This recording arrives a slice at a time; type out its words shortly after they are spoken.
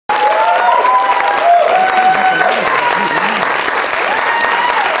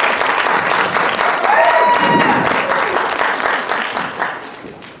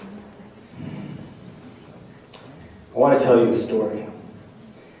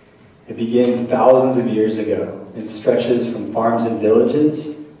It begins thousands of years ago and stretches from farms and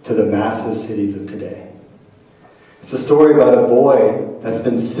villages to the massive cities of today. It's a story about a boy that's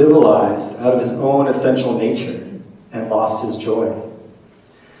been civilized out of his own essential nature and lost his joy.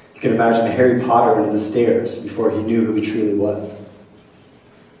 You can imagine Harry Potter into the stairs before he knew who he truly was.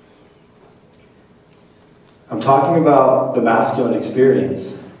 I'm talking about the masculine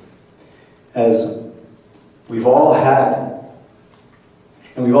experience, as we've all had,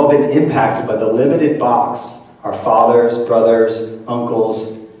 and we've all been impacted by the limited box our fathers, brothers,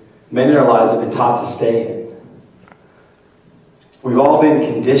 uncles, men in our lives have been taught to stay in. We've all been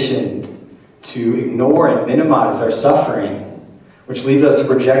conditioned to ignore and minimize our suffering, which leads us to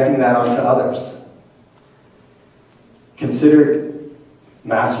projecting that onto others. Consider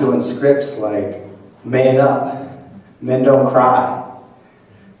masculine scripts like, man up, men don't cry,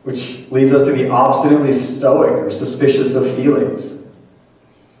 which leads us to be obstinately stoic or suspicious of feelings.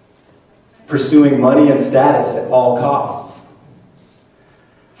 Pursuing money and status at all costs.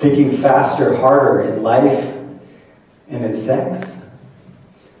 Thinking faster, harder in life and in sex.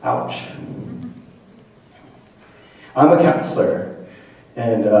 Ouch. I'm a counselor,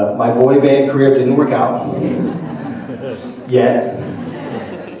 and my boy band career didn't work out yet.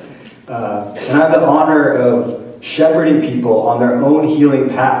 And I have the honor of shepherding people on their own healing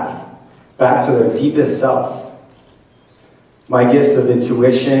path back to their deepest self. My gifts of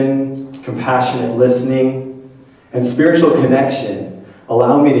intuition, compassionate listening, and spiritual connection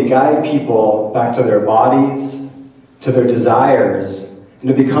allow me to guide people back to their bodies, to their desires, and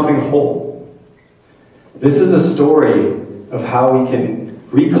to becoming whole. This is a story of how we can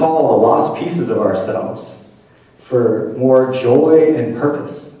recall the lost pieces of ourselves for more joy and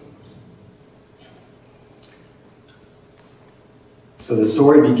purpose. So the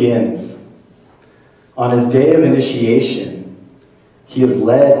story begins. On his day of initiation, he is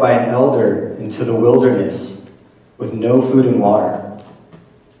led by an elder into the wilderness with no food and water.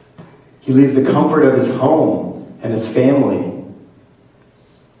 He leaves the comfort of his home and his family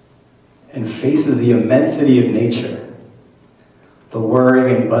and faces the immensity of nature. The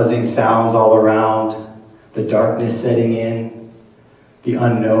whirring and buzzing sounds all around, the darkness setting in, the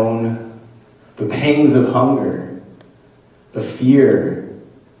unknown, the pangs of hunger, the fear,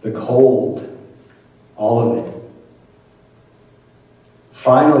 the cold, all of it.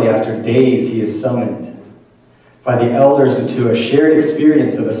 Finally, after days, he is summoned by the elders into a shared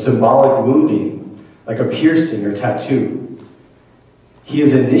experience of a symbolic wounding, like a piercing or tattoo. He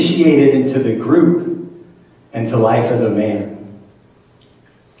is initiated into the group and to life as a man.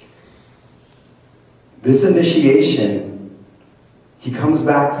 This initiation, he comes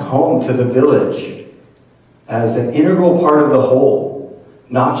back home to the village as an integral part of the whole,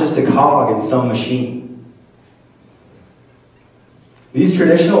 not just a cog in some machine. These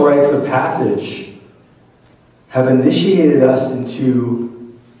traditional rites of passage have initiated us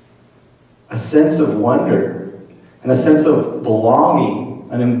into a sense of wonder and a sense of belonging,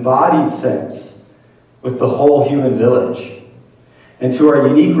 an embodied sense with the whole human village, and to our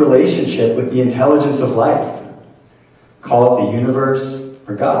unique relationship with the intelligence of life. Call it the universe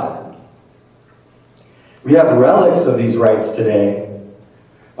or God. We have relics of these rites today,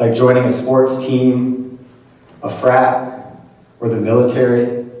 like joining a sports team, a frat, or the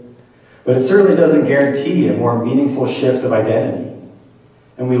military, but it certainly doesn't guarantee a more meaningful shift of identity.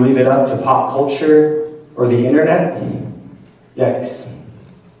 And we leave it up to pop culture or the internet? Yikes.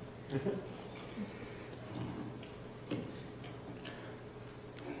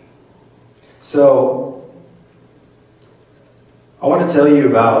 So, I want to tell you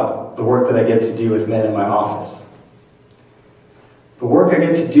about the work that I get to do with men in my office. The work I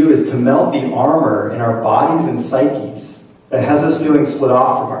get to do is to melt the armor in our bodies and psyches that has us feeling split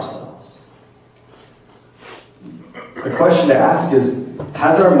off from ourselves. The question to ask is,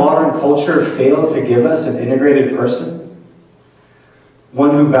 has our modern culture failed to give us an integrated person?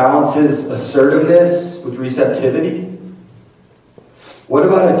 One who balances assertiveness with receptivity? What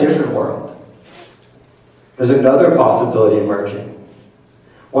about a different world? There's another possibility emerging.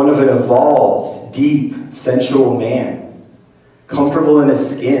 One of an evolved, deep, sensual man, comfortable in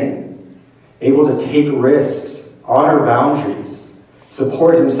his skin, able to take risks, honor boundaries,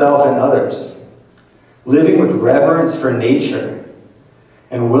 support himself and others, living with reverence for nature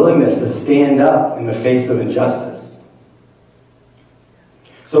and willingness to stand up in the face of injustice.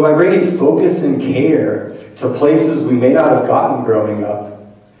 So by bringing focus and care to places we may not have gotten growing up,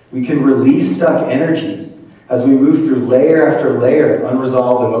 we can release stuck energy as we move through layer after layer of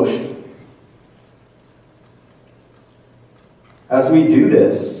unresolved emotion. As we do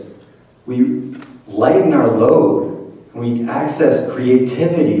this, we lighten our load and we access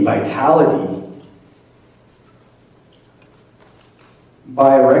creativity, vitality,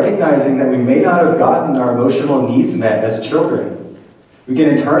 by recognizing that we may not have gotten our emotional needs met as children. We can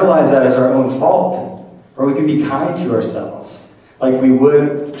internalize that as our own fault, or we can be kind to ourselves, like we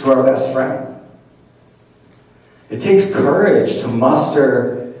would to our best friend. It takes courage to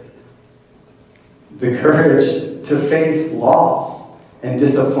muster the courage to face loss and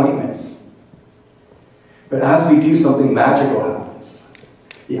disappointment. But as we do, something magical happens.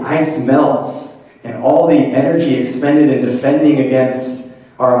 The ice melts, and all the energy expended in defending against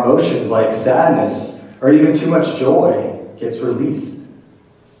our emotions like sadness or even too much joy gets released.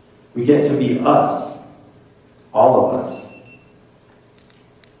 We get to be us, all of us.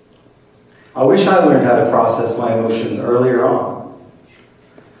 I wish I learned how to process my emotions earlier on.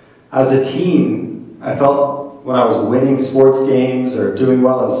 As a teen, I felt when I was winning sports games or doing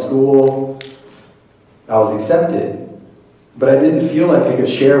well in school, I was accepted, but I didn't feel like I could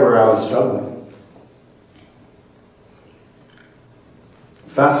share where I was struggling.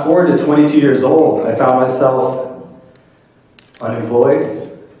 Fast forward to 22 years old, I found myself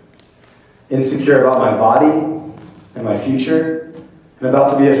unemployed, insecure about my body and my future, and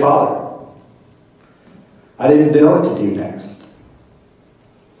about to be a father. I didn't know what to do next.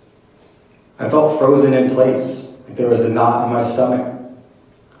 I felt frozen in place, like there was a knot in my stomach.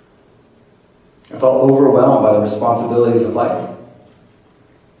 I felt overwhelmed by the responsibilities of life.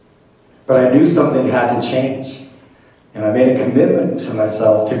 But I knew something had to change, and I made a commitment to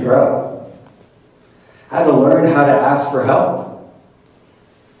myself to grow. I had to learn how to ask for help.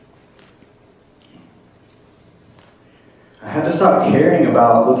 I had to stop caring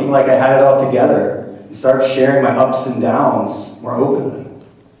about looking like I had it all together and start sharing my ups and downs more openly.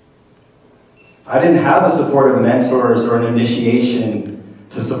 I didn't have the support of mentors or an initiation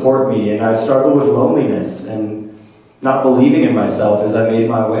to support me, and I struggled with loneliness and not believing in myself as I made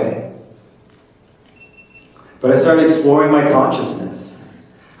my way. But I started exploring my consciousness.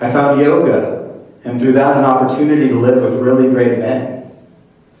 I found yoga, and through that an opportunity to live with really great men.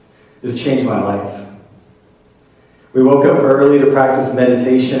 This changed my life. We woke up early to practice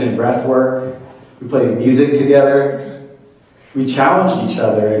meditation and breath work. We played music together. We challenged each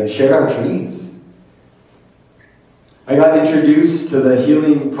other and shared our dreams. I got introduced to the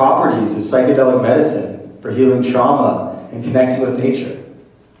healing properties of psychedelic medicine for healing trauma and connecting with nature.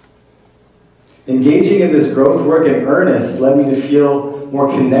 Engaging in this growth work in earnest led me to feel more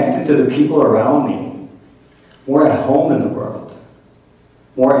connected to the people around me, more at home in the world,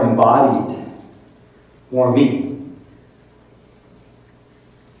 more embodied, more me.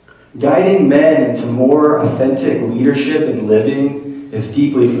 Guiding men into more authentic leadership and living is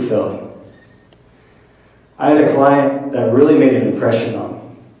deeply fulfilling. I had a client that really made an impression on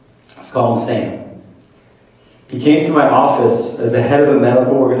me. Let's call him Sam. He came to my office as the head of a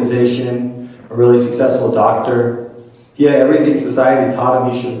medical organization, a really successful doctor. He had everything society taught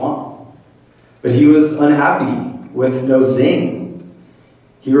him he should want. But he was unhappy with no zing.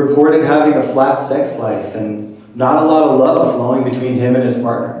 He reported having a flat sex life and not a lot of love flowing between him and his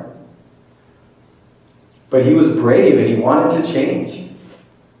partner. But he was brave and he wanted to change.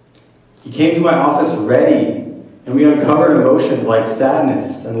 He came to my office ready, and we uncovered emotions like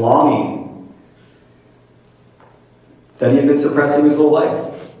sadness and longing that he had been suppressing his whole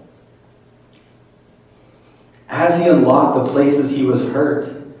life. As he unlocked the places he was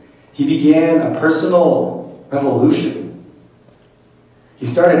hurt, he began a personal revolution. He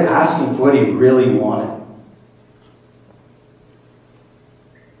started asking for what he really wanted.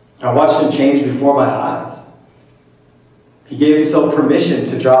 I watched him change before my eyes. He gave himself permission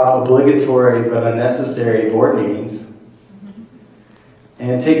to drop obligatory but unnecessary board meetings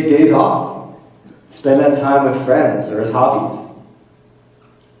and take days off, spend that time with friends or his hobbies.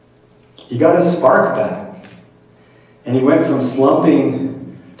 He got his spark back, and he went from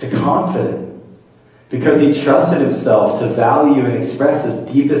slumping to confident because he trusted himself to value and express his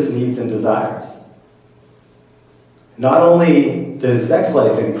deepest needs and desires. Not only did his sex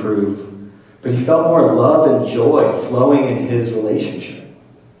life improve, but he felt more love and joy flowing in his relationship.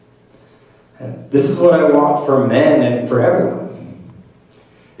 And this is what I want for men and for everyone.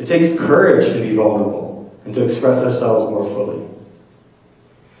 It takes courage to be vulnerable and to express ourselves more fully.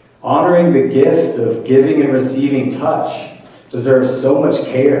 Honoring the gift of giving and receiving touch deserves so much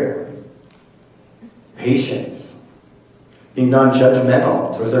care, patience, being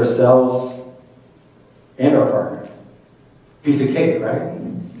non-judgmental towards ourselves and our partner. Piece of cake, right?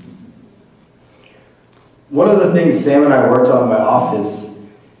 One of the things Sam and I worked on in my office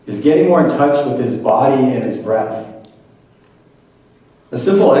is getting more in touch with his body and his breath. A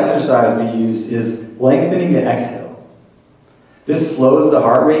simple exercise we used is lengthening the exhale. This slows the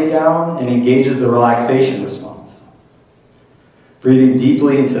heart rate down and engages the relaxation response. Breathing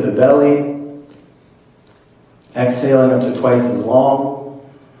deeply into the belly, exhaling up to twice as long,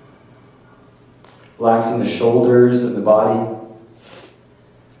 relaxing the shoulders and the body.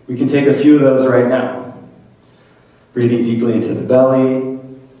 We can take a few of those right now. Breathing deeply into the belly,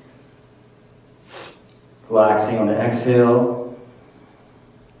 relaxing on the exhale,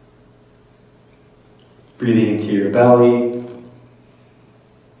 breathing into your belly,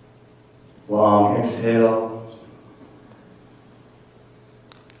 long exhale,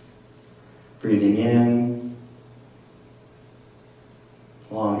 breathing in,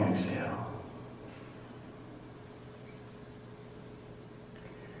 long exhale.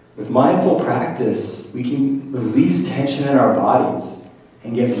 With mindful practice, we can release tension in our bodies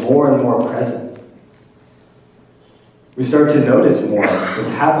and get more and more present. We start to notice more what's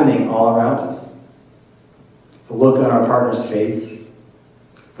happening all around us. The look on our partner's face,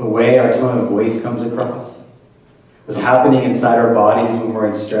 the way our tone of voice comes across, what's happening inside our bodies when we're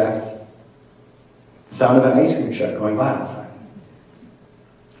in stress, the sound of an ice cream truck going by outside.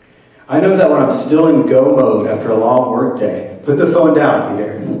 I know that when I'm still in go mode after a long work day, put the phone down,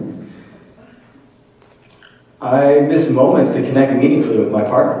 Peter. I miss moments to connect meaningfully with my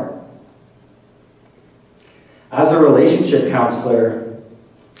partner. As a relationship counselor,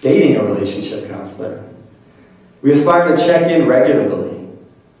 dating a relationship counselor, we aspire to check in regularly.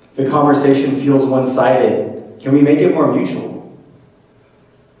 If the conversation feels one-sided, can we make it more mutual?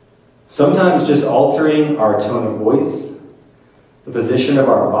 Sometimes just altering our tone of voice, the position of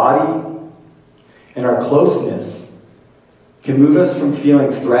our body, and our closeness can move us from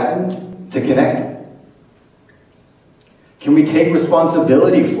feeling threatened to connected. Can we take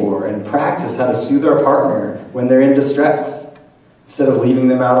responsibility for and practice how to soothe our partner when they're in distress, instead of leaving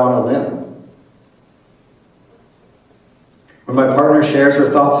them out on a limb? When my partner shares her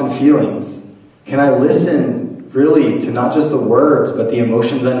thoughts and feelings, can I listen really to not just the words, but the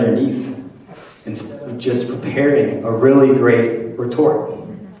emotions underneath, instead of just preparing a really great retort?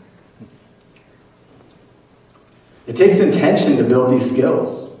 It takes intention to build these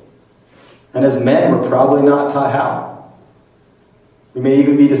skills. And as men, we're probably not taught how. We may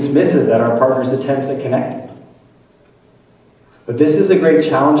even be dismissive at our partner's attempts at connecting. But this is a great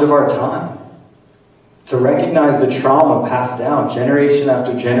challenge of our time, to recognize the trauma passed down generation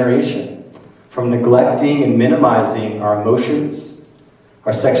after generation from neglecting and minimizing our emotions,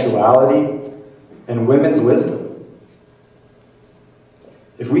 our sexuality, and women's wisdom.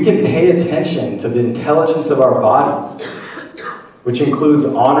 If we can pay attention to the intelligence of our bodies, which includes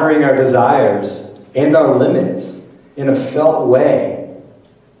honoring our desires and our limits in a felt way,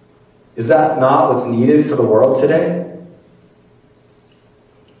 is that not what's needed for the world today?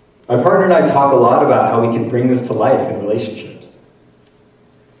 My partner and I talk a lot about how we can bring this to life in relationships.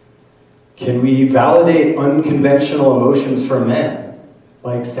 Can we validate unconventional emotions for men,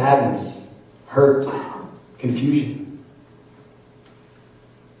 like sadness, hurt, confusion?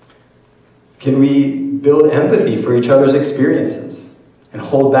 Can we build empathy for each other's experiences and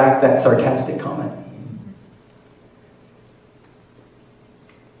hold back that sarcastic comment?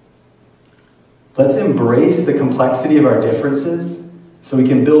 Let's embrace the complexity of our differences so we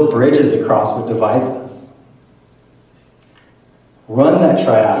can build bridges across what divides us. Run that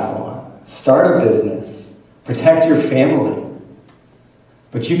triathlon, start a business, protect your family.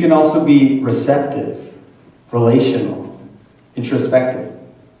 But you can also be receptive, relational, introspective.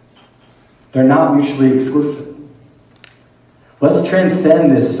 They're not mutually exclusive. Let's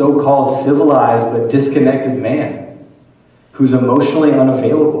transcend this so-called civilized but disconnected man who's emotionally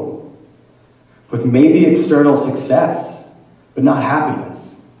unavailable, with maybe external success, but not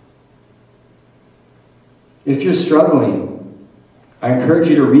happiness. If you're struggling, I encourage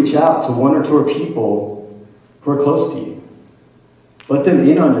you to reach out to one or two people who are close to you. Let them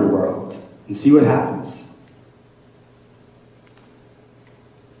in on your world and see what happens.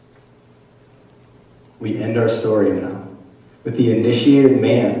 We end our story now with the initiated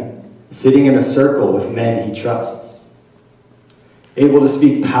man sitting in a circle with men he trusts, able to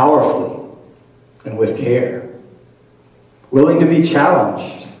speak powerfully and with care, willing to be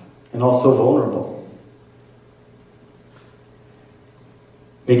challenged and also vulnerable,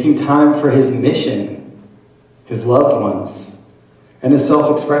 making time for his mission, his loved ones, and his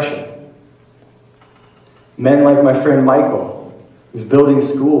self-expression. Men like my friend Michael, who's building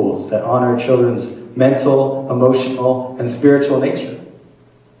schools that honor children's mental, emotional, and spiritual nature.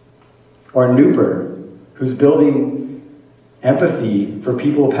 Or Newper, who's building empathy for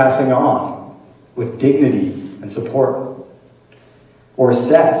people passing on with dignity and support. Or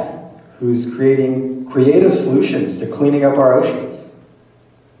Seth, who's creating creative solutions to cleaning up our oceans.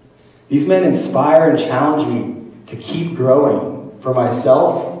 These men inspire and challenge me to keep growing for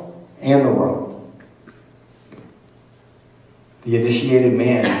myself and the world. The initiated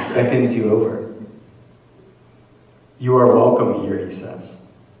man beckons you over. You are welcome here, he says.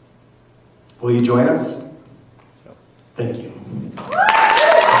 Will you join us? Thank you.